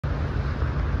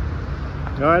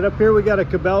All right, up here we got a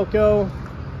Kobelco.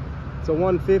 It's a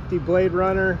 150 blade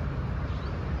runner.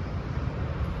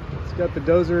 It's got the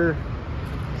dozer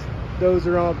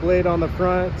on blade on the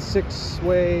front,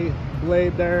 6-way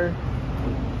blade there.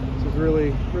 This is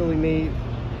really neat.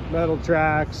 Metal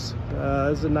tracks.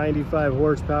 This is a 95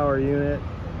 horsepower unit.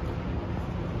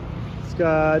 It's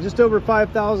got just over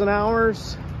 5,000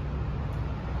 hours.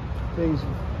 Thing's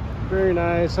very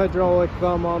nice. Hydraulic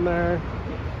thumb on there.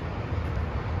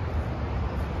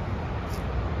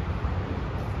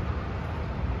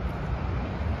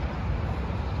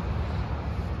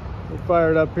 We'll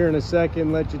fire it up here in a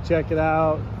second, let you check it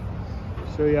out,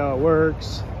 show you how it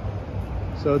works.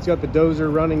 So it's got the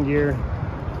dozer running gear.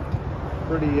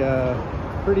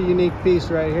 Pretty unique piece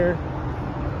right here.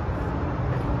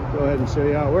 Go ahead and show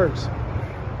you how it works.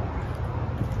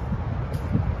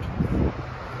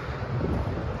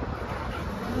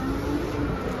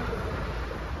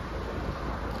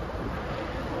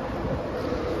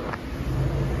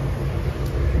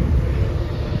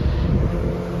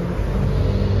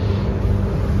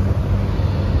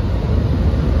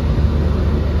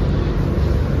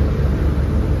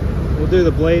 We'll do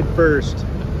the blade first.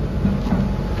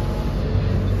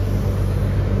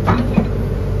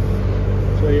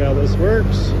 Show you how this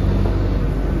works.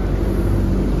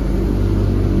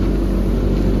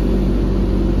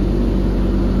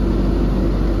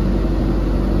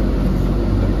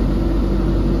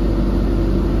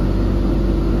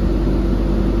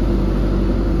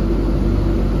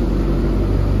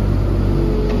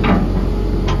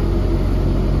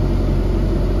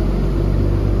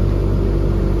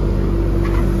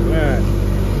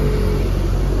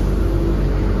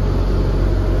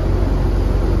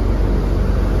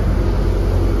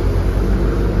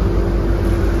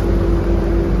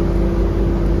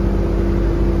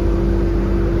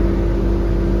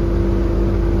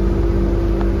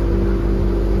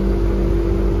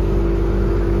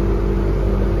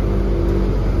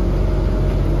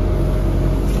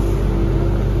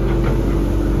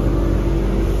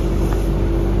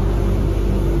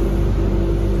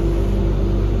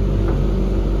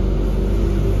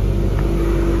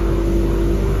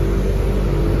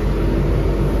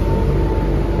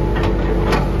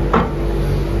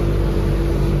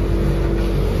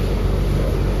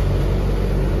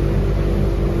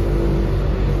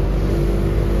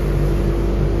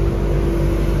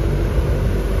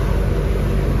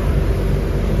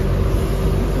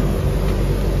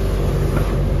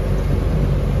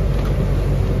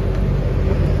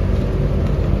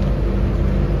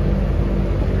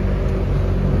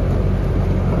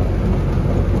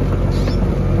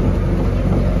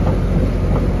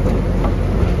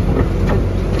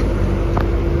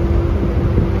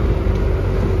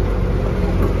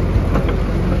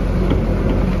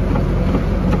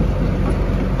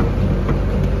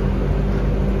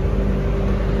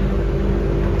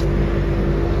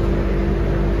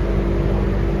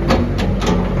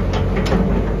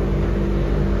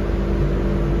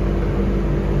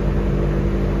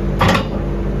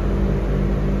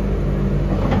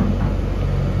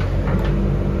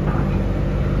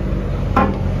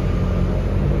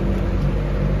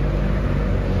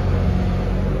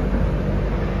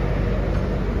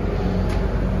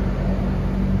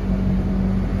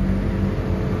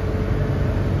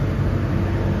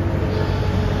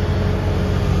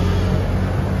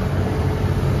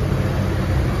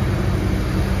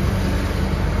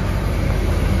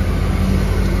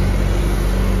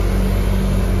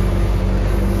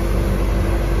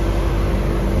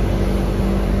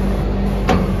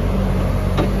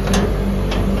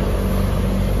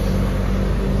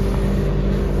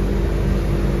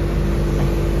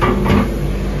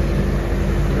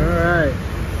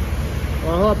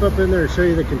 Up in there and show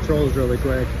you the controls really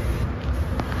quick.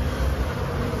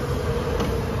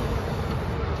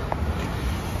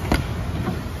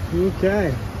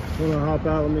 Okay, I'm gonna hop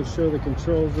out. Let me show the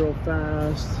controls real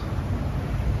fast.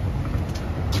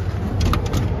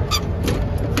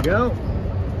 There we go.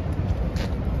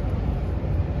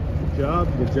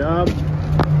 Good job.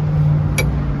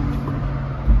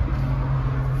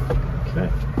 Okay.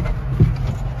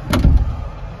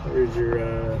 Here's your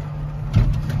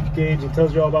gauge. It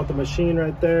tells you all about the machine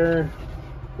right there.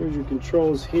 Here's your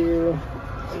controls here.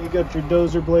 You got your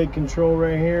dozer blade control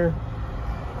right here,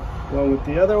 along with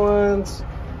the other ones.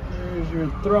 Here's your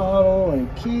throttle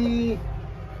and key.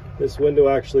 This window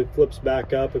actually flips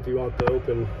back up if you want the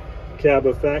open cab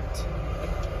effect.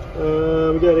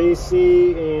 We got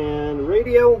AC and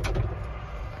radio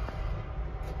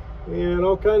and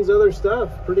all kinds of other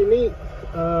stuff. Pretty neat.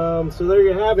 So there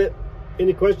you have it.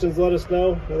 Any questions, let us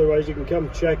know. Otherwise, you can come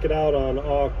check it out on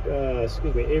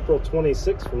April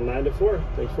 26th from 9 to 4.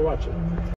 Thanks for watching.